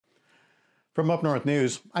From Up North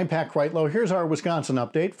News, I'm Pat Kreitlow. Here's our Wisconsin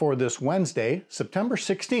update for this Wednesday, September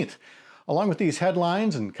 16th. Along with these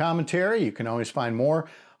headlines and commentary, you can always find more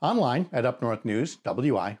online at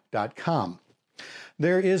upnorthnewswi.com.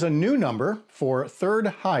 There is a new number for third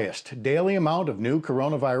highest daily amount of new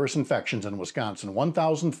coronavirus infections in Wisconsin,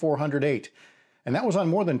 1,408. And that was on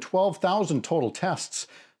more than 12,000 total tests.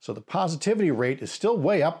 So the positivity rate is still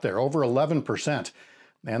way up there, over 11%.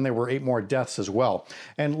 And there were 8 more deaths as well.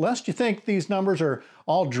 And lest you think these numbers are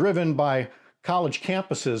all driven by college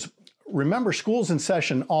campuses, remember school's in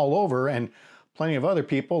session all over, and plenty of other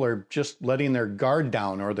people are just letting their guard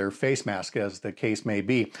down or their face mask, as the case may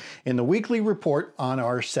be. In the weekly report on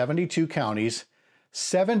our 72 counties,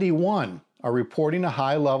 71 are reporting a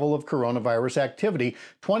high level of coronavirus activity.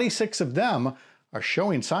 26 of them are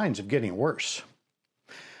showing signs of getting worse.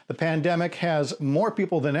 The pandemic has more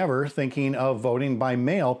people than ever thinking of voting by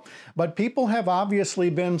mail, but people have obviously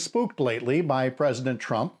been spooked lately by President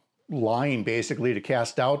Trump lying basically to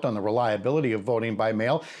cast doubt on the reliability of voting by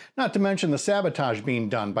mail, not to mention the sabotage being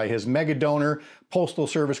done by his mega donor, Postal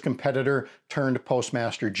Service competitor turned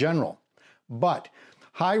Postmaster General. But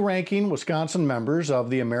high-ranking Wisconsin members of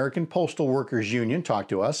the American Postal Workers Union talked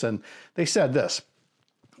to us, and they said this: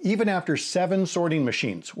 even after 7 sorting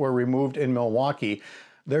machines were removed in Milwaukee,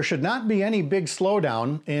 there should not be any big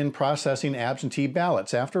slowdown in processing absentee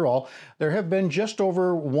ballots. After all, there have been just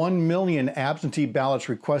over 1 million absentee ballots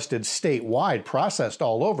requested statewide, processed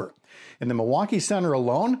all over. In the Milwaukee Center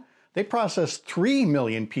alone, they process 3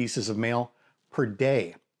 million pieces of mail per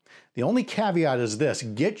day. The only caveat is this: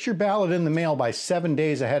 get your ballot in the mail by 7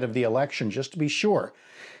 days ahead of the election, just to be sure.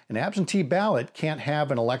 An absentee ballot can't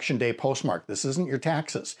have an election day postmark. This isn't your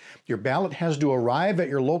taxes. Your ballot has to arrive at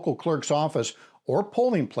your local clerk's office or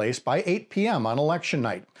polling place by 8 p.m. on election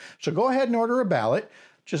night. So go ahead and order a ballot,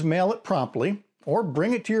 just mail it promptly, or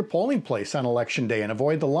bring it to your polling place on election day and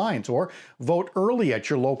avoid the lines, or vote early at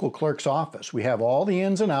your local clerk's office. We have all the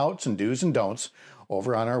ins and outs and do's and don'ts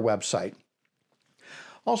over on our website.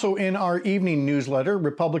 Also in our evening newsletter,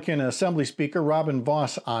 Republican Assembly Speaker Robin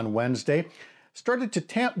Vos on Wednesday started to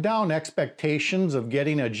tamp down expectations of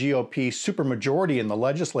getting a GOP supermajority in the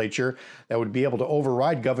legislature that would be able to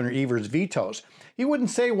override Governor Evers' vetoes. He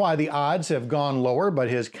wouldn't say why the odds have gone lower, but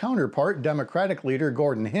his counterpart, Democratic leader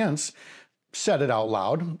Gordon Hintz, said it out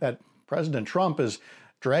loud that President Trump is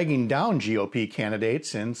dragging down GOP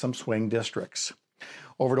candidates in some swing districts.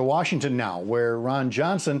 Over to Washington now, where Ron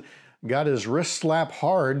Johnson got his wrist slapped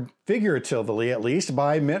hard, figuratively at least,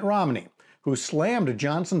 by Mitt Romney, who slammed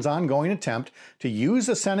Johnson's ongoing attempt to use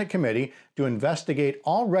a Senate committee to investigate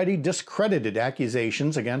already discredited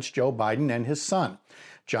accusations against Joe Biden and his son.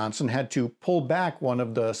 Johnson had to pull back one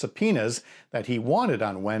of the subpoenas that he wanted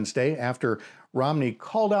on Wednesday after Romney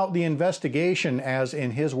called out the investigation as, in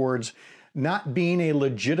his words, not being a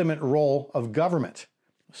legitimate role of government,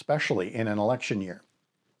 especially in an election year.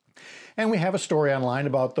 And we have a story online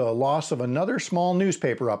about the loss of another small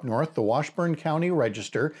newspaper up north. The Washburn County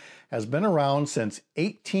Register has been around since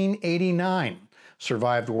 1889,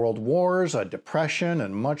 survived world wars, a depression,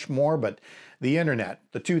 and much more, but the internet,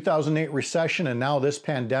 the 2008 recession, and now this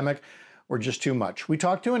pandemic were just too much. We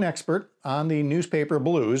talked to an expert on the newspaper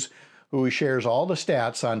blues who shares all the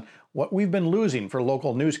stats on what we've been losing for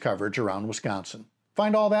local news coverage around Wisconsin.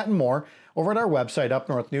 Find all that and more over at our website,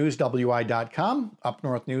 upnorthnewswi.com,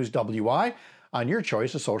 upnorthnewswi, on your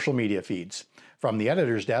choice of social media feeds. From the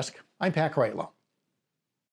editor's desk, I'm Pat Kreitlow.